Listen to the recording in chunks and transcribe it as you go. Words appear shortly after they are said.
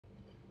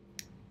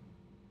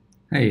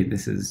Hey,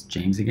 this is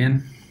James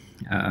again.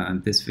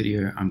 This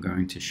video I'm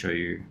going to show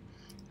you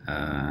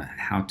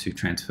how to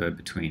transfer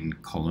between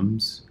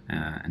columns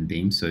and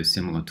beams, so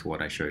similar to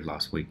what I showed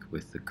last week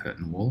with the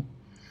curtain wall.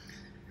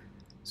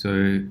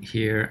 So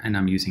here, and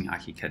I'm using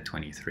ARCHICAD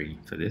 23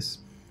 for this.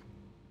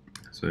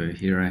 So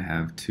here I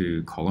have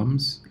two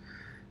columns.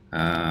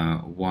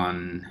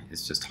 One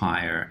is just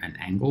higher and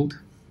angled.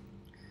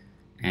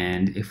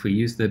 And if we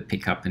use the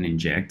pick up and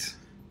inject,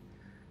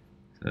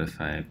 so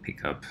if I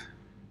pick up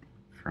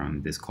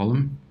from this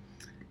column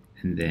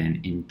and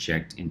then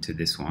inject into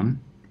this one,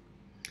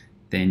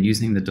 then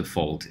using the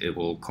default it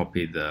will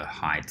copy the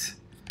height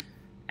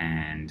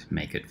and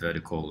make it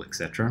vertical,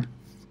 etc.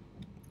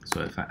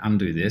 So if I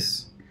undo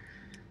this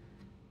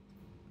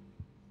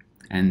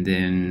and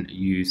then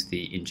use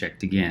the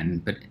inject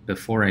again, but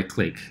before I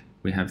click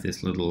we have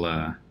this little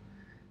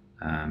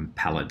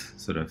palette,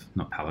 sort of,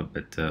 not palette,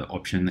 but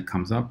option that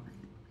comes up,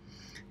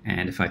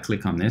 and if I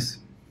click on this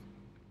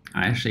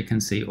I actually can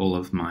see all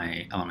of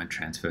my element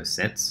transfer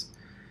sets.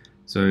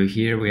 So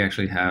here we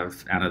actually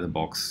have out of the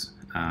box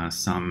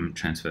some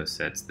transfer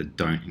sets that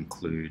don't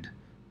include,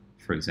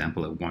 for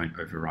example, it won't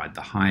override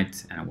the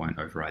height and it won't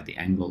override the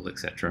angle,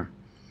 etc.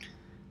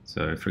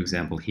 So for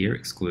example here,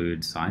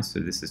 exclude size,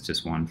 so this is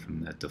just one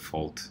from the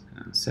default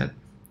set.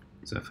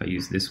 So if I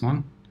use this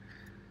one,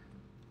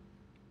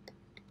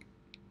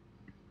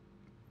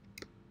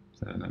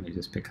 so let me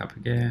just pick up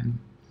again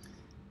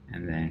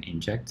and then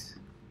inject,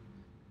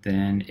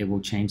 then it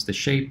will change the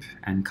shape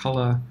and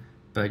color,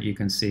 but you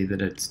can see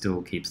that it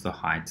still keeps the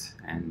height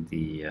and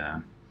the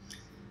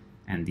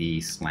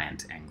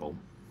slant angle.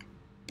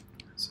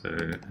 So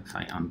if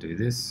I undo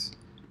this,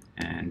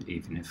 and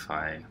even if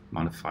I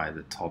modify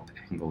the top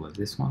angle of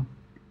this one,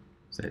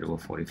 say to a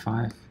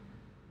 45,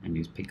 and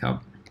use pick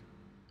up,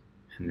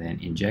 and then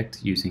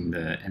inject using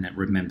and it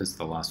remembers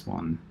the last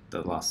one,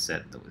 the last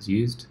set that was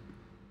used,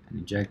 and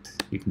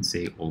inject, you can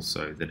see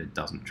also that it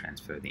doesn't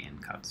transfer the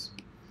end cuts.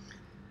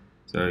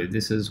 So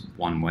this is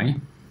one way.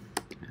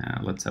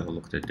 Let's have a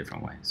look at a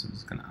different way. So I'm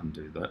just going to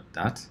undo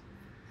that.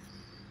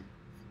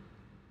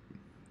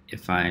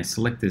 If I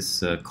select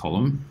this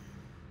column,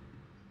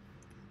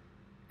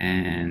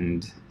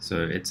 and so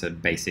it's a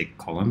basic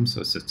column,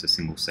 so it's just a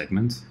single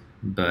segment,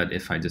 but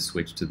if I just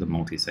switch to the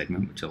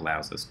multi-segment, which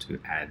allows us to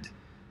add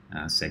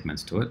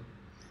segments to it,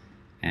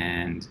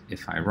 and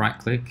if I right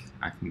click,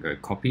 I can go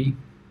copy.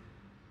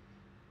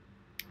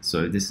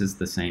 So this is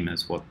the same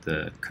as what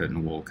the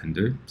curtain wall can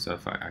do. So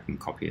if I can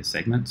copy a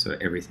segment, so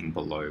everything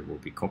below will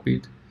be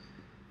copied.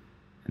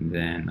 And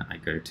then I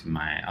go to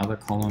my other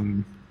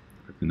column,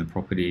 open the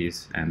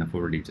properties, and I've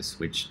already just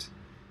switched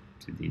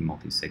to the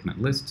multi-segment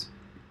list.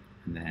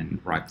 And then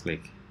right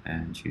click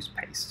and choose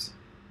paste.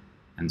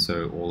 And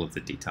so all of the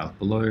details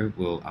below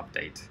will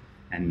update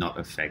and not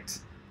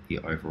affect the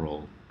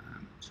overall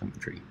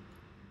geometry.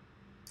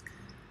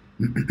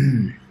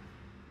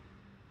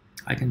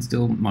 I can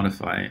still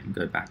modify and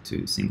go back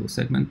to single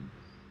segment,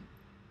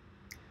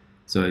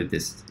 so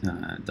this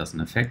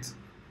doesn't affect,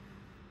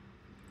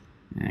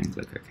 and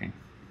click OK.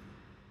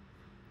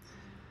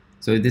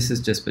 So this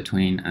is just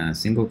between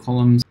single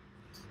columns.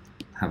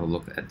 Have a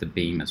look at the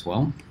beam as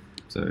well.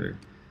 So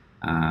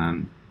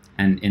and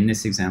in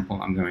this example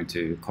I'm going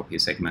to copy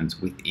segments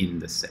within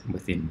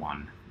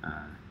one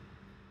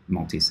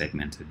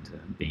multi-segmented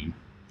beam.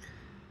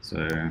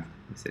 So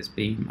with this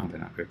beam I'm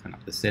going to open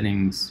up the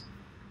settings,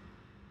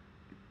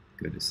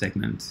 go to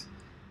segment,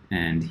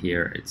 and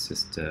here it's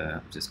just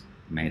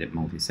made it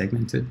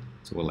multi-segmented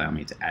to allow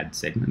me to add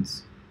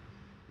segments.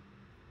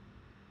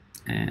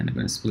 And I'm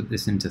going to split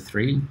this into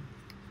 3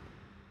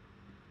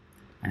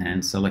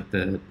 and select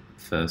the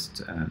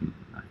first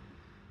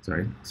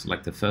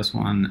select the first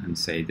one and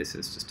say this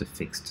is just a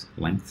fixed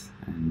length,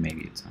 and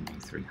maybe it's only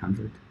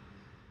 300,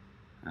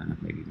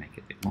 maybe make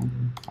it a bit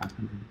longer,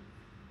 500,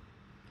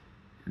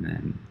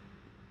 and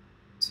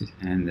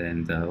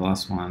then the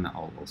last one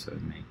I'll also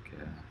make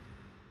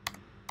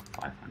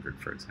 500,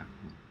 for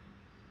example.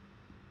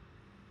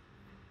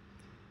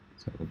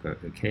 So we'll go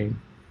OK.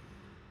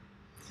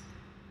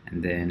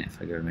 And then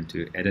if I go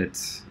into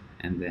edit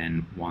and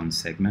then one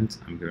segment,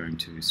 I'm going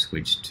to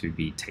switch to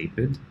be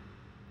tapered.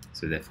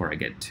 So therefore I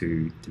get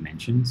 2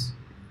 dimensions.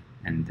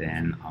 And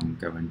then I'm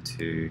going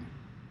to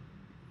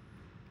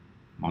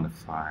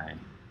modify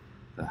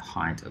the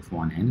height of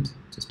one end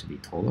just to be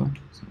taller.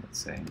 So let's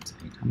say it's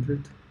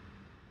 800.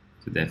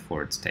 So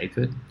therefore it's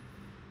tapered.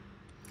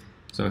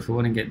 So if we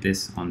want to get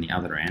this on the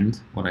other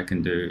end, what I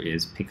can do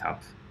is pick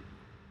up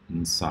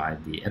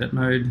inside the edit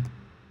mode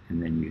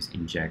and then use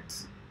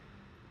inject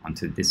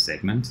onto this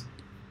segment.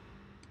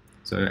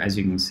 So as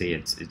you can see,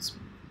 it's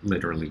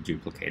literally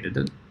duplicated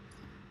it.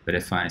 But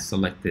if I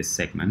select this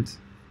segment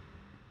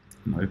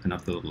and open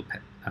up the little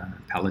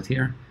palette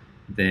here,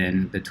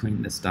 then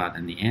between the start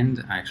and the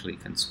end, I actually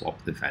can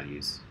swap the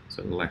values.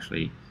 So it will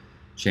actually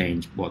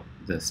change what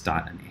the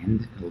start and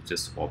end, it'll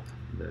just swap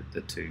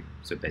the two.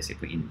 So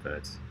basically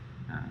invert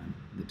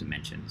the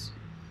dimensions.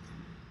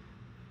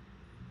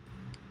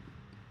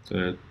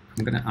 So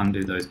I'm going to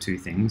undo those two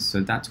things.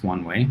 So that's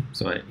one way.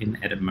 So in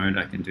edit mode,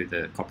 I can do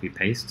the copy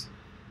paste.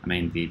 I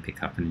mean the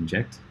pick up and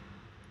inject.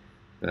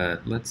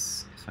 But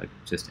let's, if I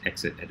just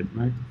exit edit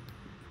mode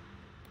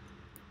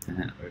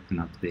and open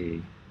up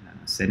the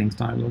settings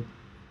dialog.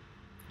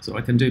 So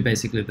I can do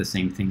basically the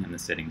same thing in the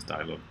settings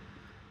dialog.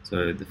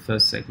 So the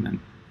first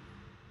segment,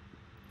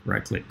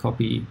 right click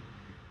copy,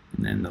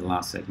 and then the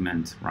last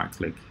segment, right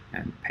click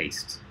and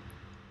paste.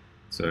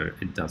 So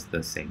it does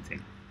the same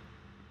thing.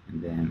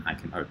 And then I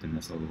can open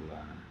this little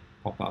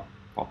pop-up,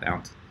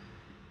 pop-out,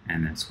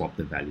 and then swap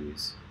the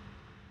values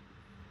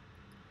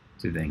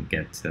to then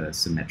get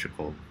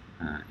symmetrical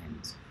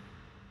ends.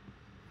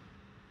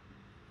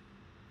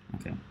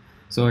 Okay,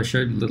 so I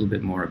showed a little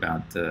bit more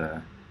about,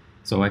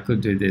 so I could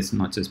do this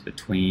not just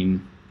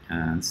between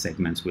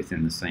segments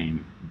within the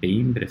same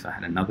beam, but if I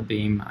had another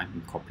beam, I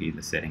can copy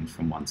the settings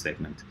from one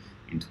segment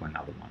into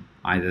another one,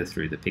 either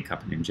through the pick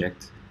up and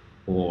inject,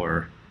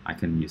 or I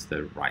can use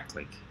the right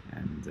click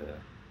and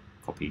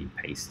copy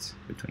paste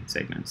between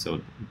segments. So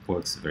it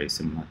works very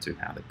similar to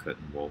how the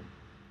curtain wall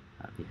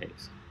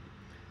behaves.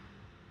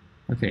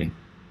 Okay,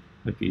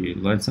 hope you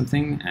learned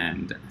something,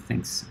 and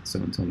thanks. So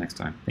until next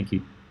time, thank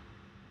you.